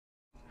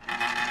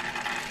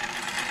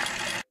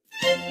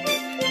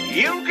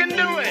You can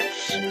do it!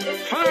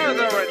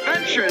 Further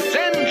adventures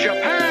in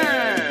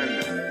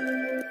Japan!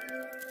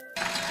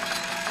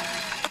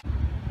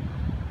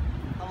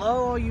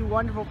 Hello, all you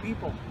wonderful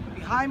people.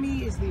 Behind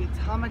me is the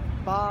Atomic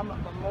Bomb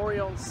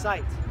Memorial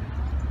Site.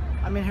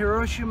 I'm in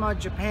Hiroshima,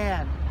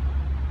 Japan.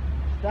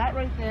 That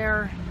right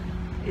there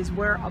is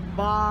where a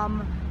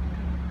bomb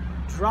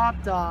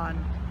dropped on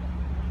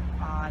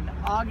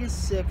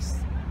August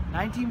 6th,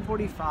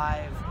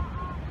 1945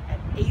 at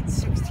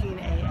 8:16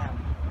 a.m.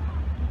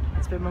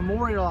 It's been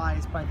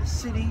memorialized by the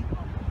city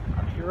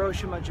of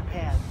Hiroshima,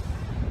 Japan,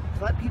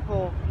 to let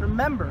people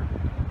remember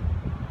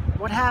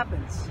what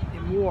happens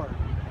in war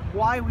and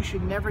why we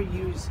should never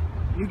use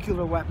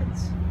nuclear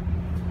weapons.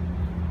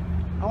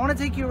 I want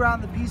to take you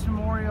around the Peace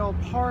Memorial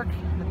Park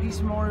and the Peace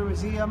Memorial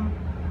Museum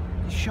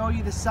to show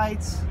you the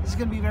sights. This is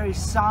going to be very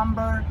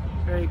somber,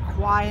 very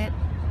quiet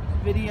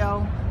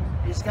video.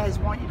 These guys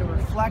want you to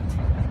reflect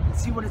and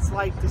see what it's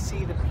like to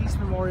see the Peace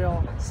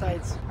Memorial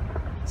sites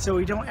so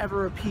we don't ever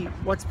repeat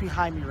what's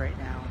behind me right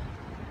now.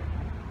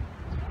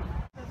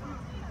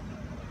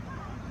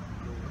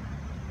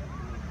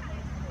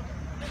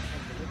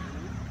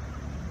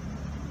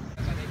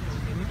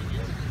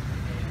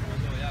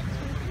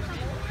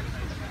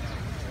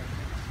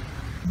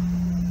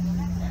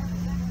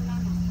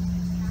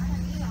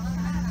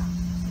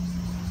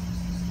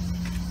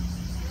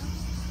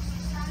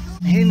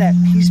 Hitting that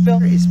peace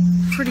bell is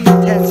pretty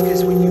intense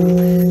because when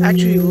you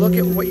actually look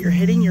at what you're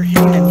hitting a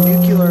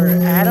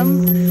nuclear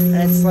atom,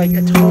 and it's like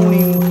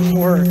atoning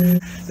for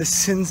the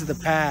sins of the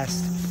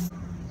past.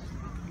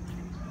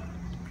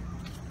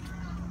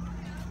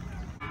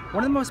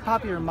 One of the most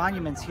popular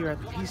monuments here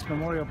at the Peace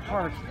Memorial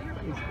Park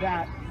is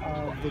that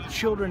of the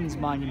Children's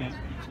Monument.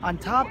 On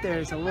top there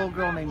is a little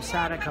girl named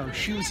Sadako.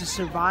 She was a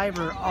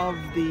survivor of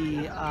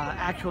the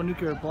actual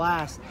nuclear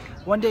blast.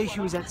 One day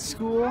she was at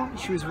school,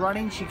 she was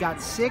running, she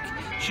got sick,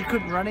 she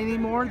couldn't run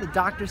anymore. The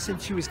doctor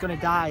said she was going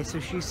to die, so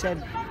she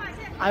said,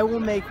 I will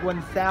make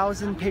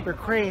 1,000 paper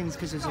cranes,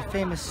 because there's a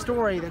famous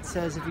story that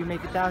says if you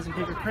make 1,000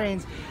 paper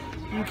cranes,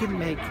 you can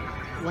make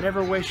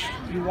whatever wish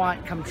you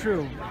want come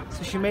true.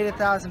 So she made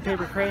 1,000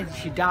 paper cranes and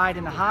she died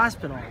in the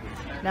hospital.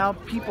 Now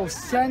people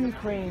send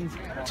cranes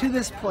to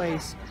this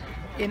place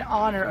in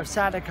honor of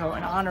Sadako,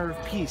 in honor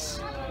of peace.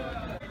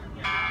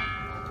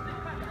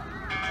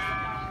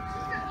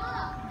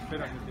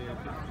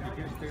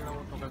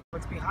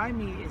 What's behind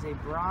me is a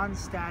bronze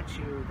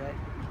statue that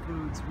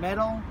includes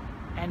metal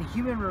and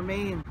human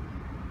remains.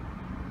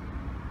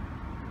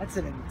 That's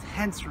an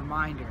intense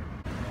reminder.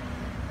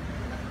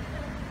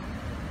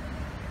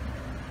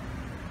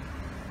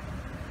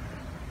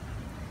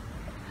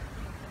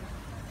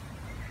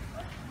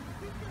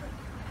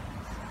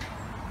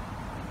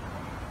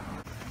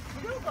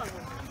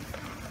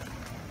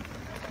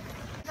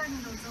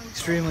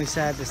 Extremely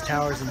sad, this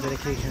tower is in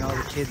dedication to all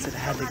the kids that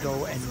had to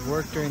go and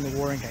work during the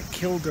war and got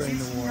killed during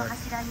the war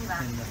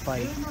in the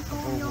fight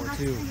of World War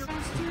II.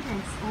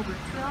 Students over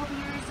 12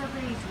 years of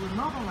age were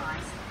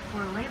mobilized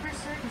for labor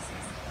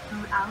services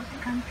throughout the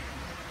country.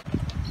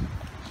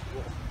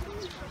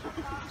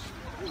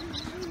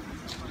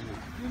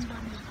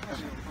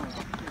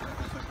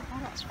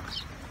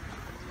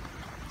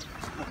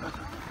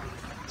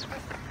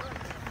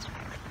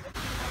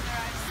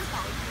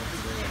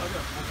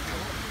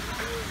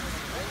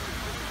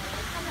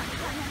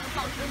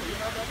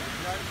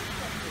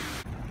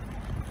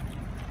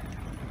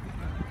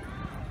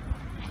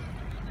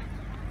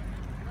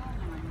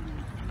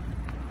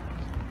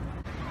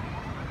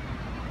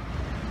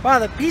 Wow,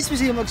 the Peace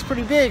Museum looks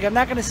pretty big. I'm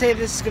not going to say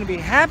this is going to be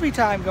a happy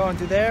time going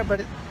through there,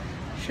 but it's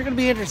sure going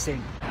to be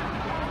interesting.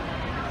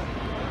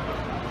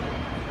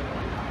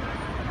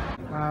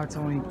 Wow, it's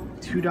only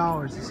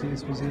 $2 to see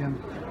this museum.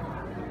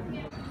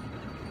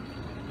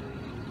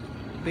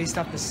 Based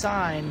off the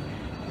sign,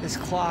 this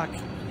clock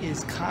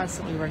is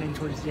constantly running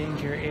towards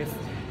danger. If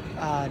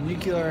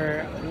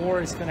nuclear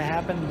war is going to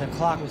happen, the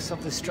clock will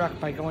self-destruct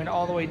by going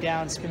all the way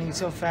down, spinning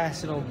so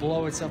fast it'll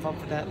blow itself up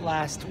with that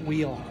last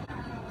wheel.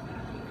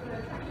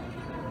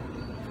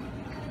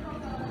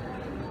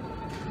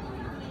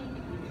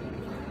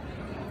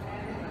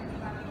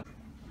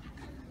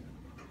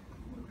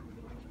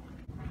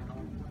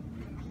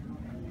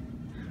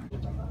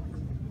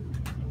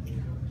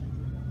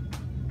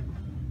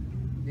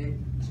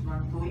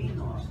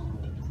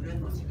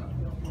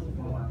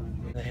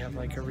 They have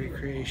like a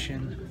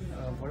recreation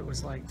of what it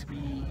was like to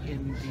be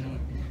in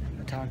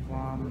the atomic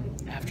bomb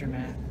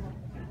aftermath.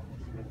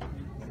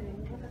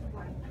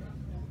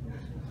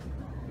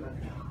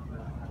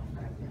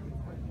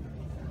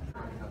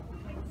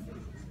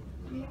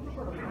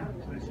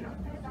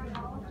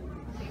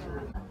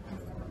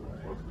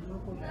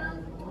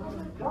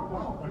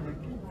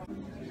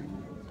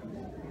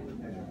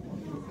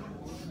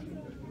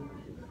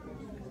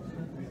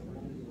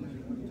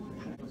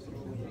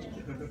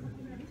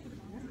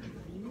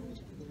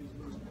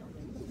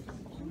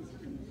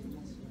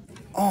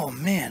 Oh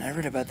man, I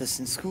read about this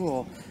in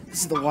school.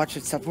 This is the watch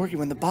that stopped working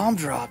when the bomb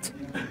dropped.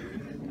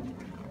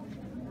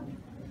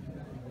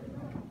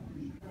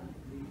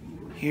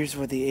 Here's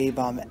where the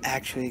A-bomb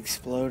actually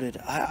exploded.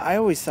 I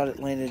always thought it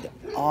landed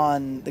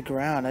on the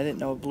ground. I didn't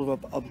know it blew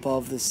up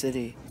above the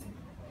city.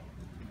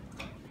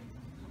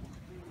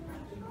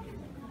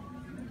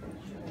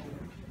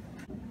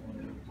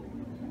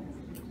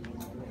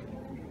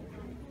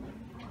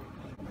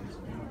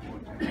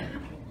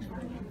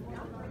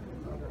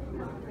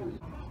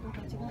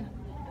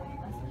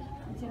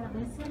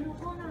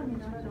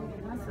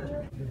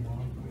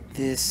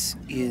 This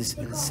is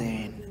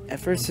insane. At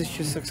first this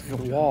just looks like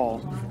a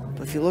wall,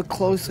 but if you look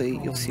closely,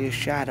 you'll see a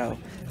shadow.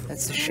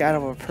 That's the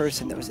shadow of a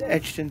person that was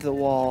etched into the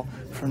wall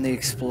from the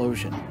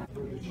explosion.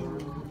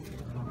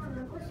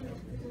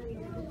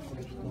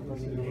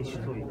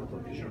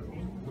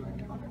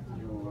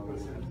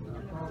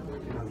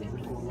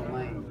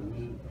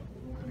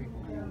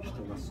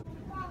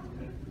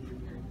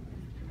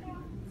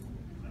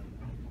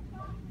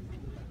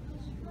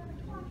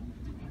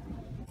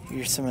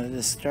 Here's some of the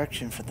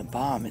destruction from the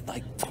bomb. It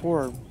like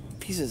tore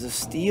pieces of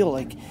steel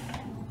like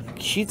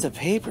sheets of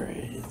paper.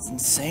 It's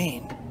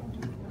insane.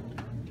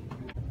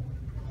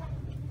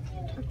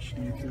 Touch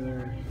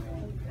nuclear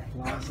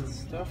loss and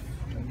stuff.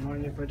 Don't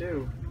mind if I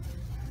do.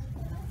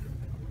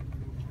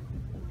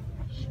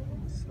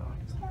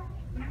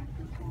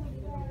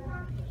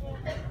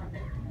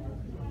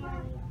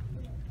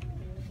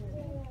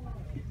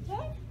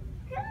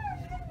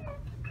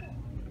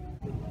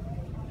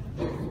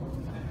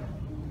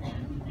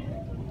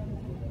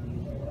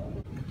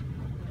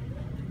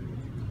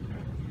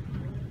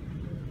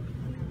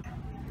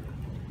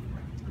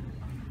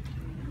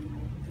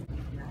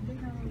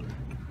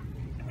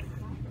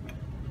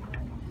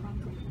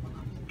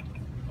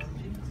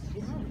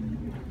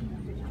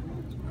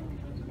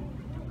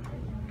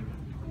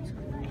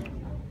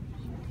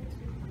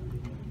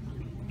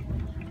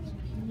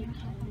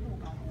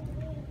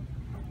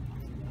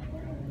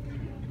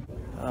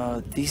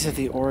 These are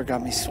the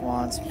origami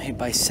swans made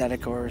by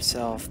Sadako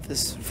herself.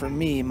 This, for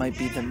me, might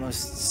be the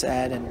most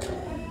sad and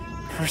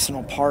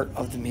personal part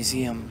of the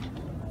museum.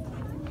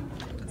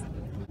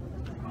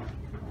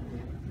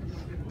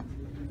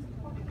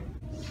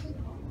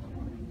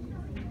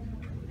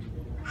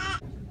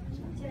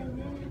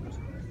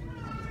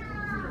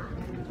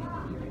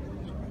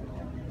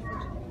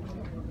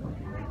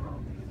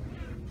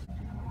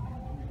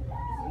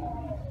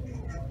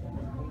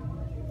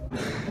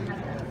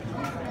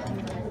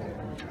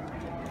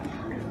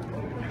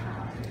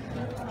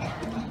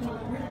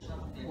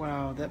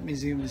 Wow, that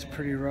museum is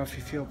pretty rough.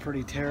 You feel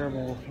pretty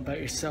terrible about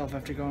yourself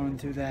after going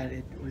through that.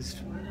 It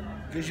was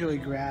visually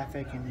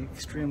graphic and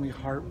extremely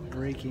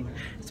heartbreaking,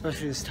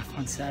 especially the stuff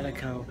on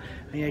Sadako.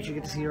 And you actually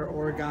get to see her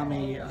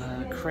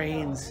origami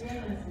cranes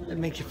that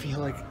make you feel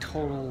like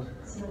total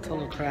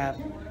crap.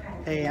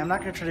 Hey, I'm not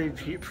going to try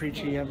to be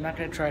preachy. I'm not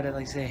going to try to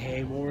like say,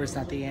 hey, war is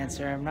not the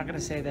answer. I'm not going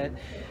to say that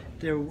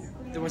there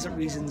wasn't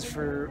reasons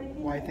for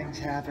why things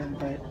happened,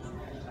 but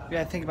we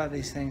got to think about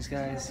these things,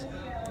 guys.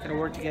 Gotta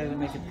work together to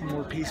make a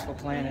more peaceful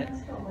planet,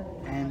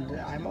 and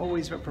I'm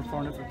always a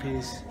proponent for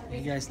peace.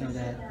 You guys know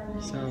that.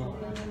 So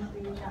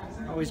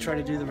always try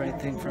to do the right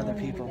thing for other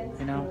people,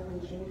 you know?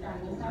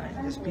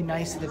 Just be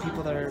nice to the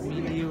people that are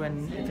mean to you,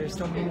 and if they're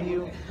still mean to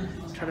you,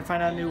 try to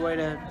find out a new way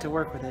to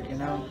work with it, you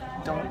know?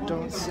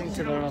 Don't sink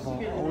to their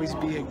level. Always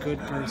be a good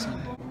person.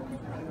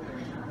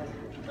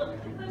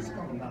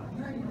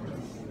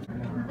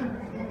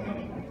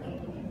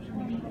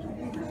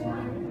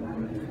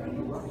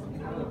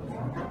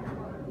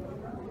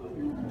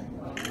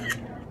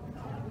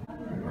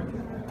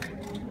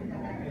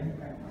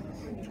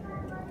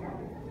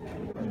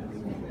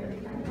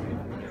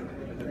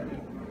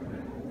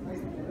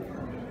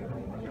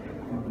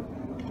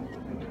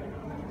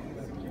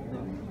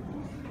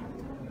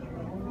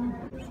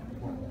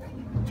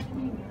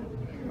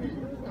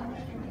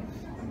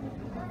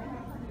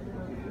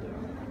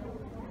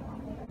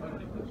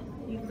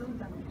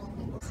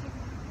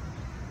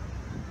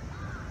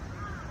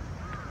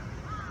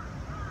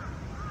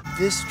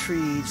 This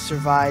tree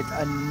survived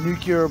a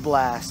nuclear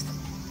blast,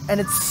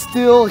 and it's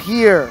still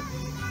here.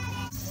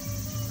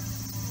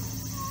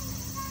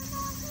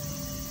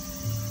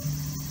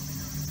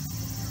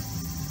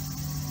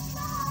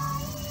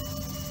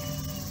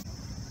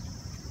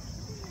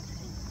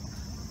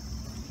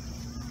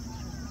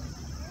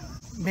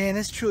 Man,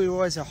 this truly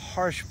was a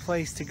harsh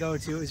place to go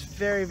to. It was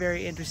very,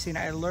 very interesting.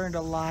 I learned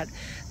a lot.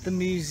 The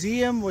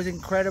museum was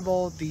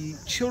incredible. The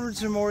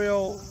Children's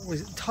Memorial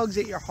tugs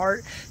at your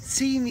heart.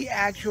 Seeing the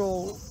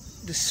actual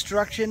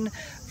destruction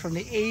from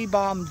the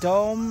A-bomb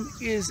dome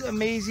is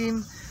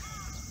amazing.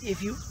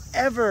 If you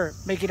ever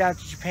make it out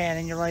to Japan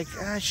and you're like,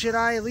 should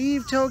I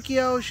leave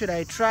Tokyo? Should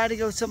I try to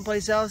go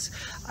someplace else?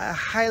 I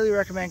highly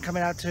recommend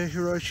coming out to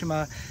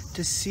Hiroshima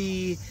to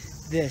see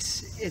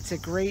this. It's a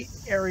great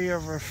area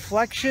of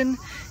reflection.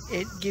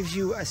 It gives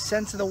you a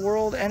sense of the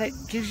world, and it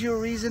gives you a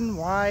reason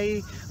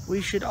why we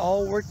should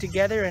all work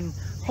together and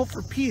hope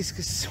for peace,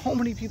 because so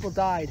many people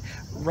died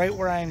right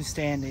where I am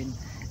standing.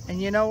 And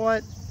you know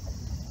what?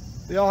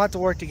 We all have to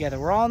work together.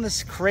 We're all on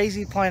this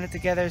crazy planet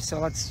together, so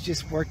let's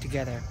just work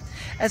together.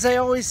 As I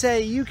always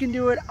say, you can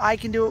do it, I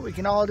can do it, we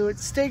can all do it.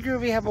 Stay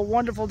groovy, have a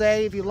wonderful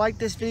day. If you like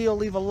this video,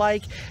 leave a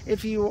like.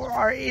 If you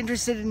are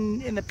interested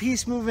in the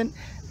peace movement,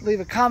 leave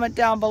a comment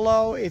down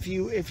below. If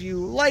you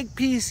like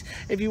peace,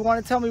 if you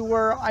want to tell me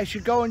where I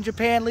should go in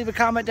Japan, leave a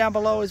comment down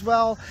below as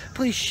well.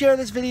 Please share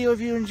this video if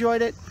you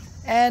enjoyed it,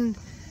 and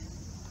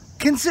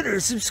consider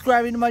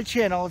subscribing to my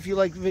channel if you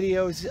like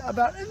videos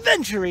about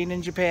adventuring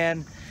in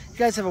Japan. You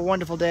guys have a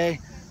wonderful day.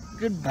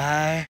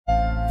 Goodbye.